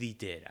 I really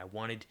did. I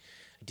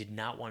did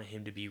not want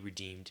him to be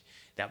redeemed.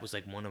 That was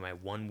like one of my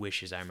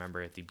wishes I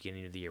remember at the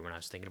beginning of the year when I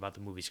was thinking about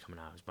the movies coming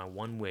out. It was my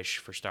one wish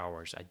for Star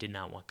Wars. I did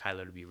not want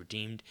Kylo to be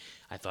redeemed.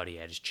 I thought he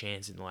had his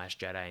chance in The Last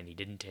Jedi and he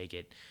didn't take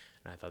it.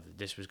 And I thought that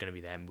this was going to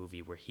be that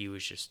movie where he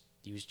was just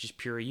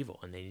pure evil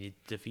and they needed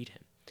to defeat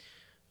him.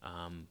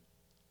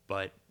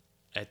 But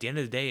at the end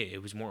of the day,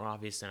 it was more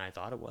obvious than I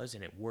thought it was,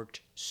 and it worked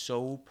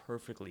so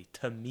perfectly,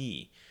 to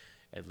me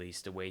at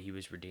least, the way he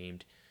was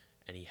redeemed,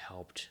 and he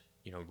helped,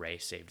 Rey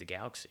save the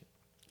galaxy,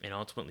 and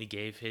ultimately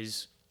gave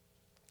his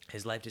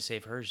life to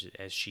save hers,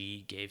 as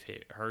she gave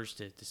hers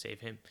to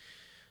save him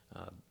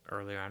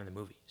earlier on in the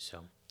movie.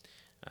 So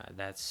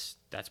that's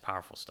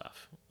powerful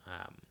stuff.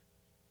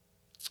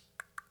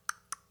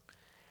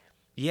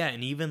 Yeah,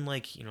 and even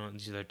like,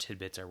 these other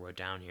tidbits I wrote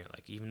down here,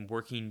 like even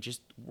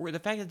the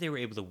fact that they were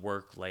able to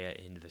work Leia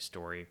into the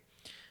story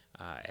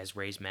as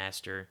Rey's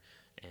master,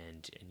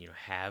 and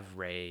have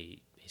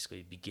Rey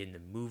basically begin the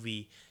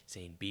movie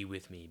saying, be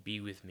with me,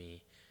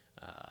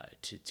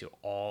 to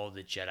all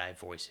the Jedi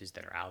voices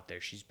that are out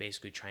there. She's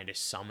basically trying to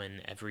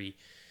summon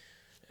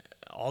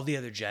all the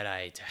other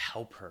Jedi to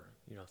help her,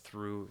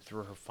 through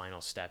her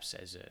final steps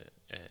as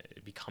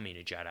becoming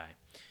a Jedi.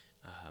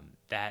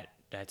 That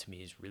to me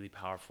is really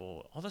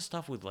powerful. All the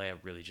stuff with Leia,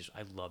 really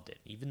I loved it.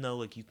 Even though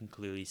like you can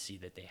clearly see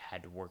that they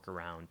had to work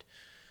around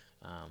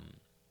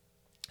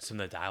some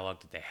of the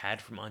dialogue that they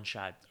had from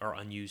unshot or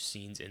unused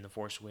scenes in The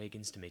Force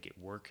Awakens to make it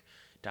work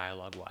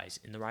dialogue-wise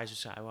in The Rise of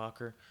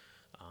Skywalker.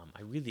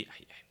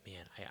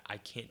 I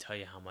can't tell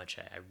you how much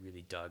I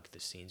really dug the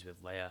scenes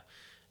with Leia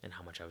and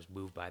how much I was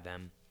moved by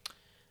them.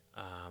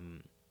 I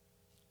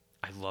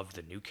loved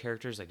the new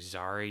characters like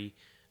Zari.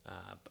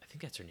 I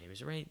think that's her name.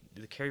 Is it right?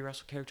 The Kerry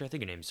Russell character? I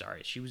think her name's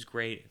Zari. She was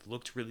great. It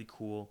looked really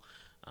cool.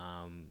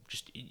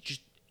 Just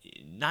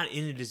not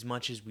in it as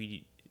much as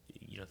we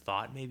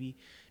thought maybe,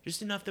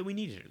 just enough that we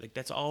needed it. Like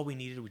that's all we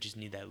needed. We just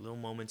need that little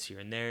moments here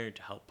and there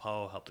to help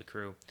Poe, help the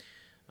crew.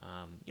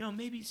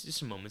 Maybe it's just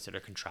some moments that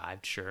are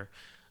contrived, sure,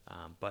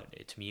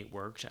 but to me it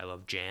worked. I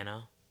love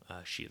Jana.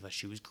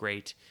 She was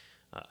great.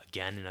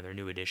 Again, another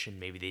new addition.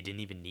 Maybe they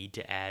didn't even need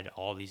to add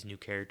all these new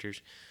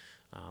characters,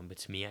 but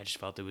to me, I just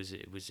felt it was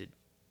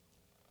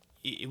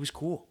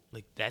cool.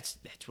 Like that's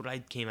what I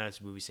came out of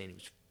this movie saying. It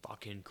was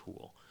fucking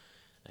cool.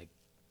 Like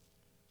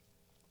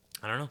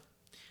I don't know.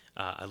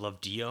 I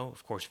love Dio,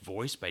 of course,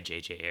 voiced by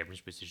J.J.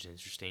 Abrams, which is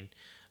interesting.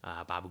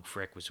 Babu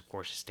Frick was, of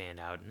course, a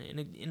standout.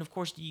 And, of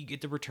course, you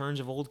get the returns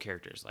of old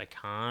characters like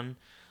Han.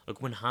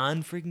 Like, when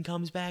Han freaking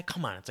comes back,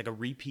 come on, it's like a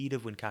repeat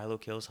of when Kylo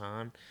kills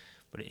Han.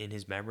 But in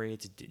his memory,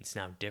 it's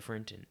now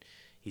different. And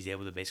he's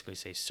able to basically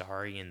say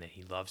sorry and that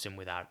he loves him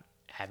without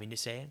having to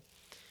say it.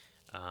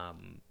 Oh,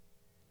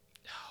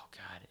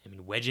 God. I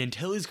mean, Wedge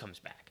Antilles comes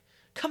back.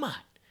 Come on.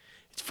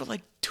 It's for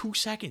like 2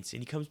 seconds,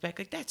 and he comes back.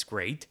 Like, that's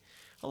great.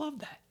 I love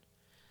that.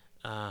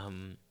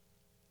 And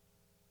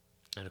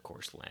of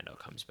course Lando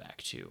comes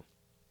back too.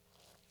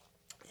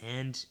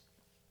 And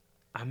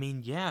I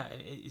mean, yeah,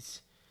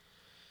 it's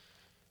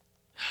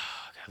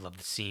I love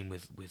the scene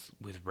with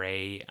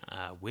Rey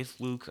with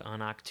Luke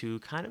on Ahch-To.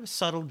 Kind of a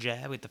subtle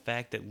jab at the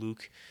fact that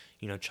Luke,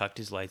 chucked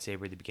his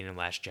lightsaber at the beginning of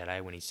Last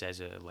Jedi when he says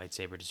a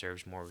lightsaber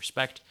deserves more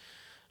respect.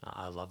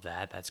 I love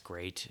that. That's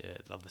great. I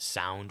love the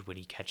sound when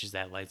he catches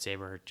that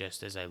lightsaber,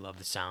 just as I love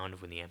the sound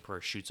of when the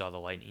Emperor shoots all the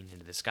lightning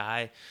into the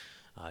sky.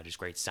 Just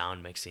great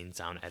sound mixing,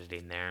 sound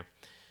editing there.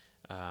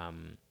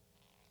 And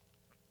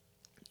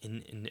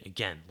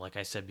again, like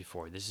I said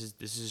before, this is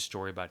a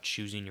story about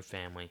choosing your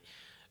family.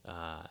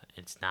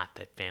 It's not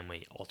that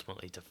family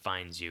ultimately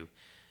defines you.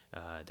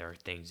 There are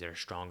things that are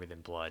stronger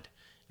than blood,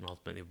 and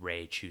ultimately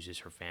Rey chooses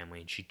her family,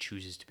 and she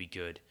chooses to be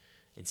good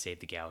and save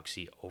the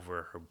galaxy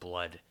over her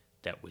blood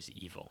that was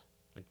evil.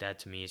 Like that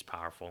to me is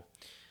powerful.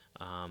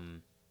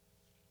 And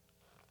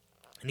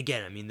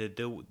again, I mean,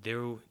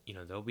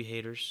 there'll be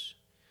haters.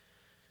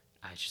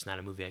 It's just not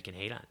a movie I can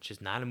hate on. It's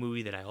just not a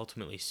movie that I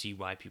ultimately see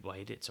why people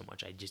hate it so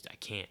much. I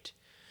can't.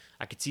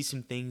 I could see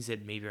some things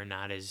that maybe are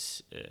not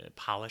as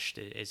polished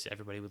as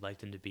everybody would like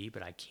them to be,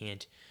 but I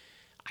can't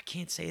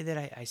say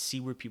that I see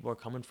where people are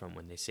coming from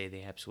when they say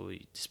they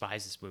absolutely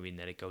despise this movie and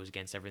that it goes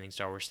against everything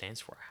Star Wars stands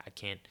for. I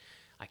can't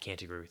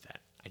agree with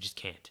that. I just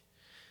can't.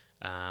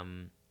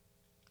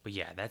 But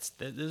yeah,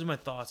 those are my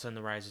thoughts on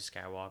The Rise of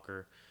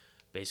Skywalker.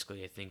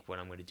 Basically, I think what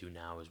I'm going to do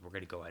now is we're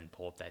going to go ahead and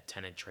pull up that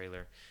Tenet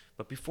trailer.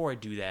 But before I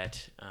do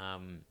that,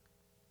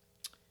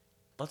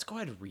 let's go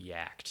ahead and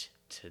react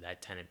to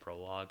that Tenet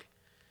prologue,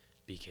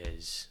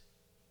 because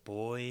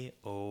boy,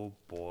 oh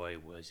boy,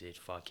 was it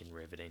fucking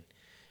riveting.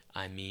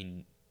 I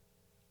mean,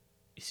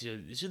 so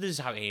this is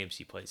how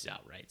AMC plays it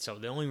out, right? So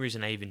the only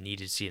reason I even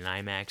needed to see an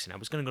IMAX, and I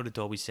was going to go to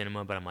Dolby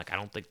Cinema, but I'm like, I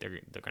don't think they're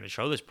going to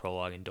show this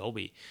prologue in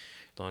Dolby.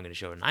 They're only going to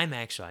show it in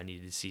IMAX, so I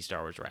needed to see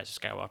Star Wars Rise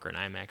of Skywalker in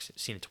IMAX. I've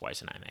seen it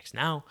twice in IMAX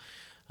now,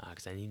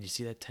 because I needed to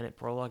see that Tenet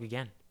prologue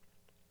again.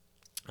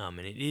 And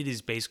it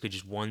is basically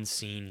just one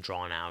scene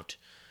drawn out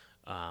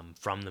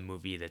from the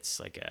movie that's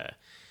like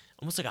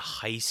almost like a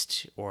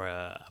heist or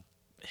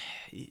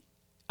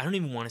I don't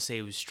even want to say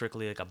it was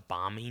strictly like a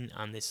bombing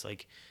on this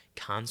like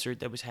concert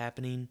that was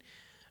happening,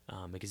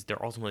 because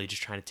they're ultimately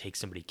just trying to take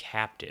somebody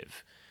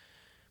captive.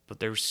 But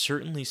there were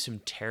certainly some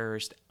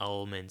terrorist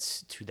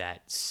elements to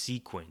that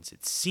sequence.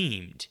 It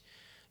seemed,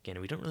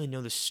 again, we don't really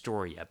know the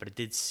story yet, but it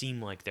did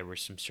seem like there was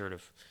some sort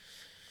of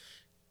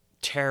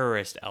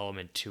terrorist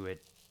element to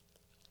it,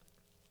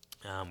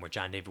 where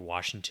John David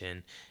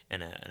Washington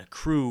and a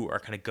crew are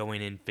kind of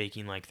going in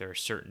faking like they're a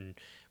certain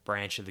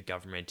branch of the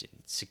government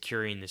and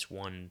securing this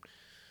one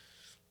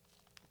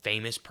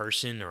famous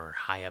person or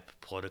high up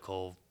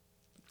political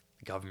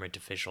government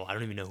official. I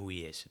don't even know who he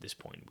is at this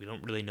point. We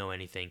don't really know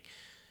anything.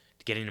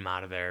 Getting him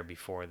out of there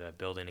before the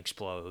building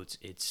explodes.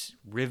 It's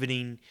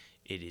riveting.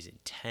 It is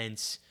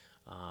intense.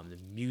 The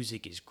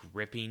music is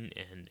gripping,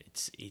 and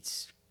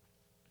it's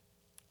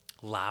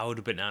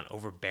loud, but not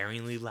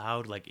overbearingly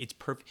loud. Like it's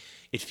perfect.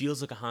 It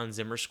feels like a Hans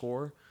Zimmer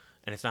score,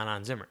 and it's not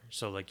Hans Zimmer.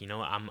 So like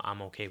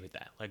I'm okay with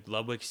that. Like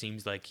Ludwig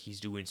seems like he's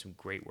doing some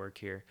great work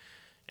here,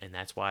 and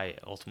that's why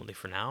ultimately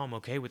for now I'm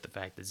okay with the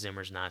fact that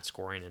Zimmer's not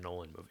scoring a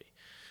Nolan movie.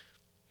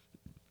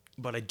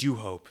 But I do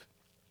hope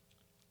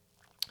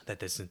that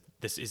this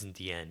isn't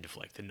the end of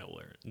like the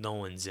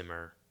Nolan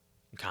Zimmer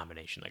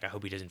combination. Like I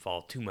hope he doesn't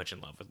fall too much in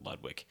love with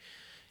Ludwig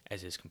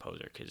as his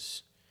composer,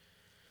 because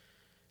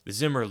the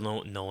Zimmer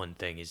Nolan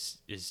thing has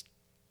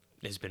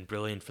been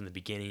brilliant from the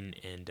beginning,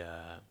 and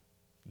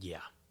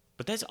yeah.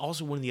 But that's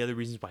also one of the other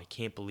reasons why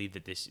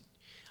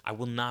I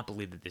will not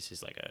believe that this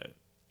is like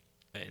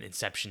an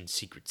Inception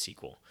secret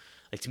sequel.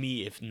 Like to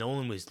me, if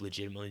Nolan was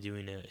legitimately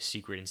doing a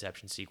secret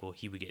Inception sequel,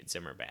 he would get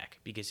Zimmer back,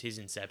 because his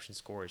Inception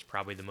score is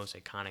probably the most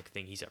iconic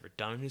thing he's ever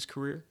done in his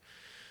career.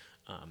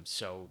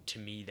 So to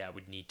me, he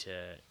would need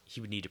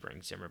to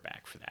bring Zimmer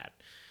back for that.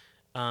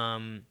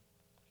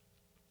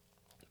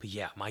 But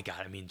yeah, my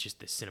God, I mean, just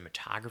the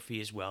cinematography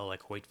as well.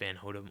 Like Hoyt van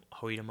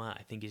Hoytema,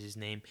 I think is his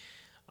name,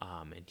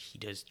 and he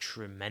does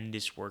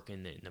tremendous work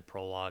in the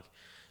prologue.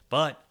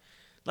 But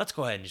let's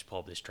go ahead and just pull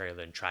up this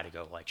trailer and try to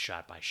go like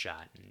shot by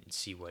shot and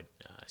see what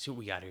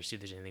we got here. See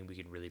if there's anything we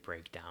could really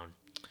break down.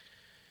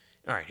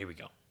 All right, here we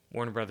go.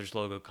 Warner Brothers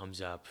logo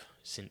comes up.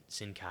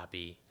 Sin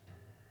copy.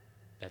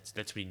 That's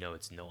what you know.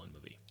 It's a Nolan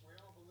movie.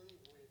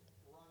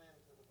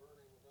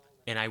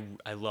 And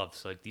I love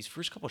so like these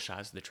first couple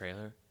shots of the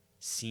trailer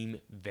seem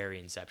very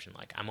Inception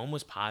like. I'm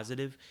almost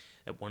positive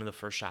that one of the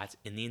first shots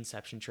in the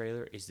Inception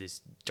trailer is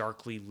this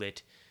darkly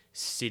lit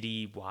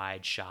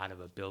city-wide shot of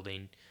a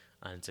building.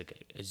 It's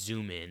like a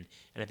zoom in,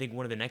 and I think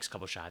one of the next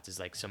couple shots is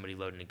like somebody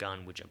loading a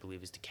gun, which I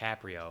believe is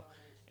DiCaprio,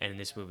 and in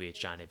this movie it's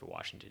John David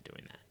Washington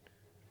doing that.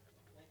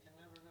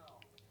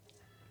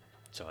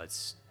 So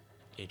it's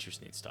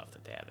interesting stuff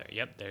that they have there.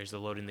 Yep, there's the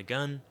loading the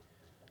gun,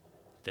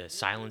 the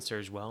silencer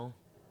as well.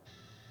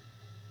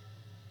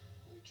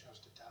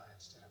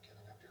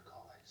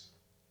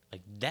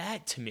 Like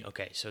that to me,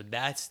 okay, so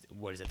that's,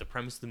 what is it, the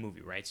premise of the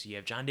movie, right? So you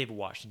have John David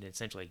Washington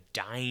essentially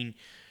dying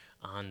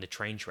on the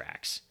train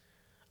tracks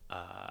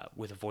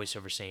with a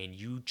voiceover saying,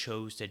 "You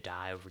chose to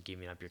die over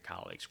giving up your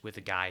colleagues," with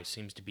a guy who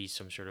seems to be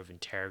some sort of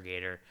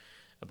interrogator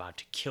about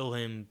to kill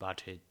him, about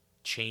to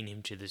chain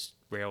him to this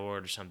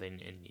railroad or something,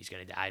 and he's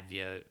going to die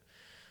via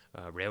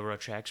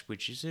railroad tracks,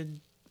 which is an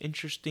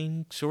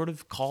interesting sort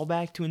of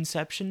callback to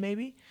Inception,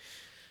 maybe?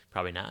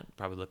 Probably not.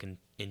 Probably looking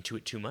into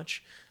it too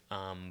much.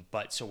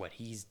 But so what?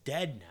 He's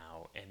dead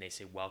now, and they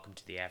say, "Welcome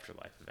to the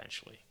afterlife,"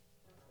 eventually,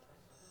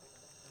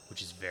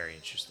 which is very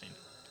interesting.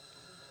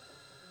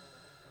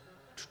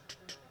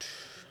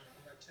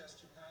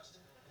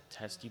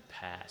 Test you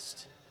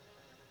passed.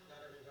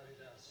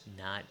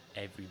 Not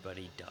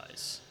everybody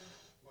does.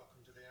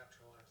 Welcome to the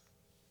afterlife.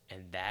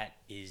 And that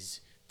is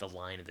the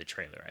line of the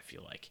trailer, I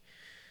feel like.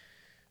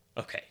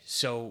 Okay,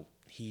 so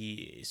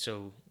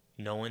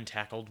Nolan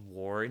tackled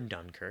war in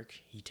Dunkirk.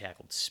 He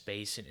tackled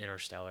space in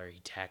Interstellar.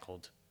 He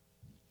tackled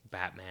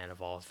Batman,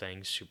 of all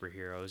things,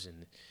 superheroes,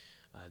 and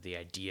the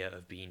idea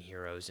of being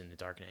heroes in the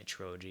Dark Knight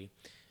trilogy.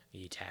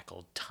 He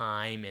tackled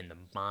time and the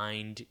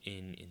mind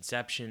in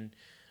Inception.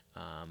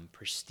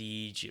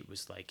 Prestige, it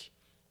was like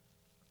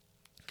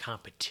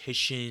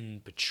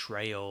competition,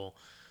 betrayal,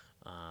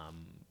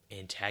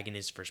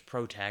 antagonist versus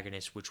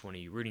protagonist. Which one are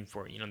you rooting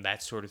for?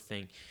 That sort of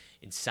thing.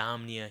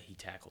 Insomnia, he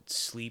tackled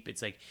sleep.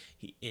 It's like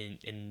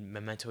in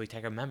Memento, he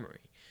tackled memory.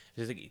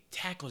 It's like he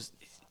tackles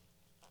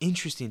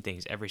interesting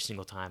things every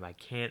single time. I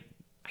can't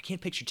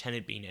picture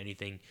Tenet being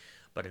anything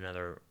but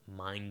another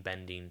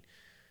mind-bending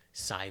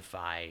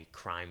sci-fi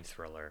crime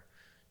thriller,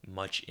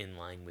 much in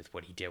line with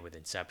what he did with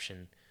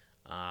Inception.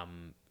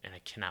 And I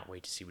cannot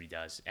wait to see what he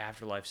does.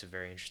 Afterlife's a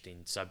very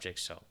interesting subject,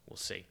 so we'll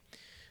see.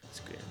 It's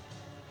good.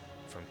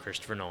 From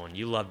Christopher Nolan.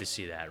 You love to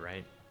see that,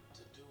 right?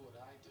 To do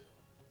what I do,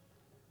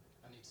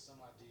 I need some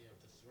idea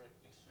of the threat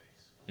we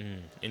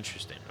face.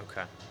 Interesting.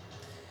 Okay.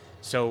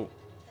 So,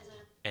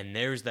 and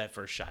there's that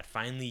first shot.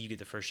 Finally, you get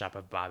the first shot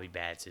of Bobby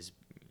Batts as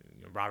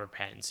Robert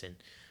Pattinson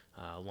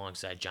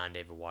alongside John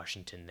David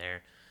Washington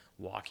there,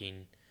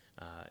 walking.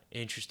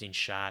 Interesting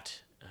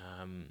shot.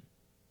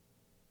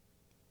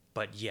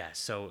 But yeah,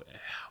 so,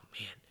 oh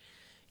man,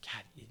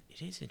 God,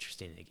 it is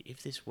interesting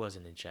if this was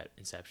an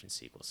Inception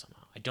sequel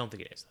somehow. I don't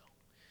think it is,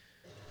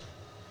 though.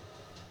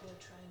 We're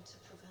trying to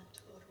prevent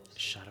World War III.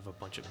 Shot of a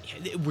bunch of...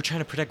 Yeah, we're trying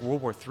to protect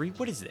World War III?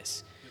 What is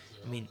this?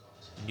 I mean,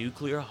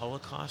 nuclear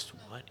holocaust?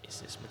 What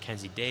is this?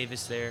 Mackenzie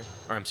Davis there.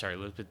 Or, I'm sorry,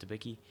 Elizabeth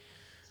Debicki.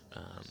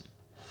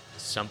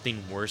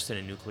 Something worse than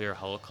a nuclear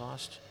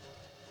holocaust?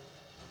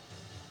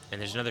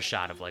 And there's another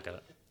shot of like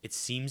a... It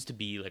seems to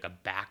be like a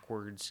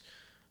backwards...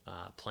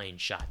 plane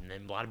shot, and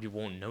then a lot of people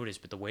won't notice,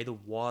 but the way the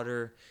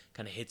water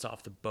kind of hits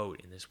off the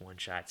boat in this one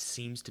shot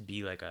seems to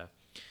be like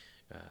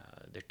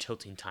they're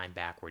tilting time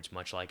backwards,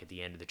 much like at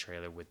the end of the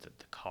trailer with the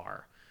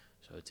car.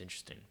 So it's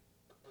interesting.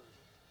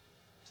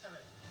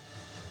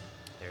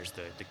 There's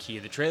the key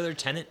of the trailer,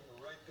 Tenet.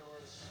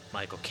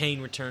 Michael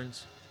Caine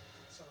returns.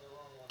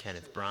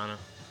 Kenneth Branagh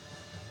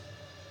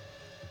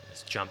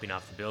is jumping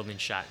off the building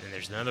shot, and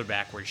there's another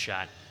backward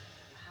shot.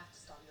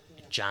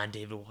 John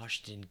David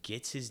Washington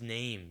gets his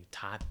name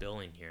top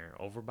billing here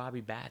over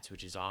Bobby Batts,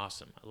 which is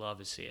awesome. I love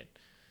to see it.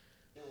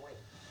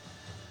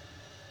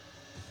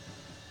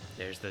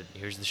 Here's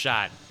the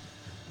shot.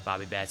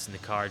 Bobby Batts in the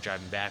car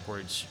driving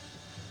backwards.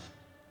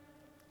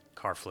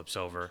 Car flips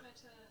over. Try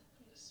to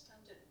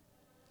understand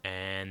it.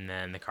 And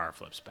then the car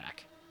flips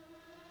back.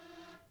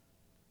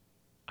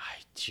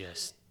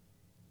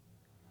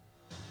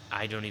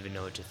 I don't even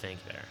know what to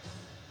think there.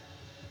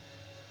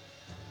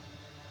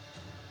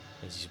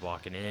 As he's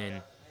walking in,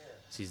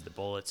 sees the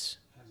bullets.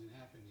 Hasn't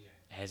happened yet.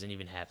 It hasn't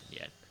even happened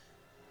yet.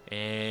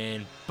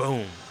 And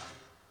boom.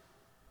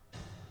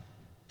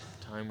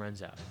 Time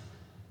runs out.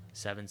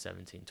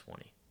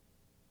 7/17/20.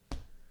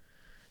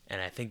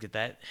 And I think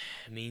that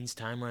means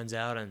time runs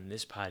out on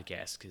this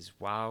podcast because,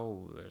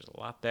 wow, there's a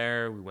lot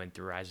there. We went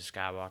through Rise of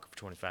Skywalker for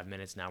 25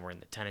 minutes. Now we're in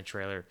the Tenet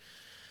trailer.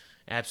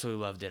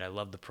 Absolutely loved it. I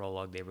love the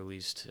prologue they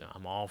released.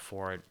 I'm all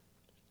for it.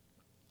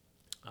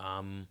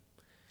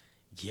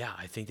 Yeah,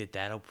 I think that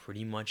that'll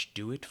pretty much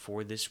do it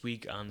for this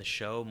week on the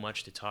show.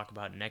 Much to talk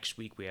about next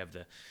week. We have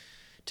the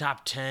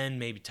top 10,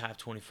 maybe top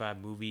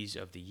 25 movies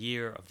of the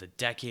year, of the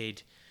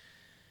decade.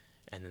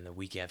 And then the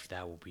week after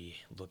that, we'll be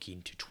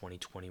looking to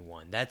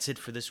 2021. That's it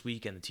for this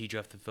week on the T.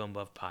 Jeff the Film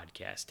Buff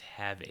podcast.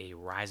 Have a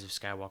Rise of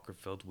Skywalker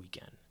filled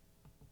weekend.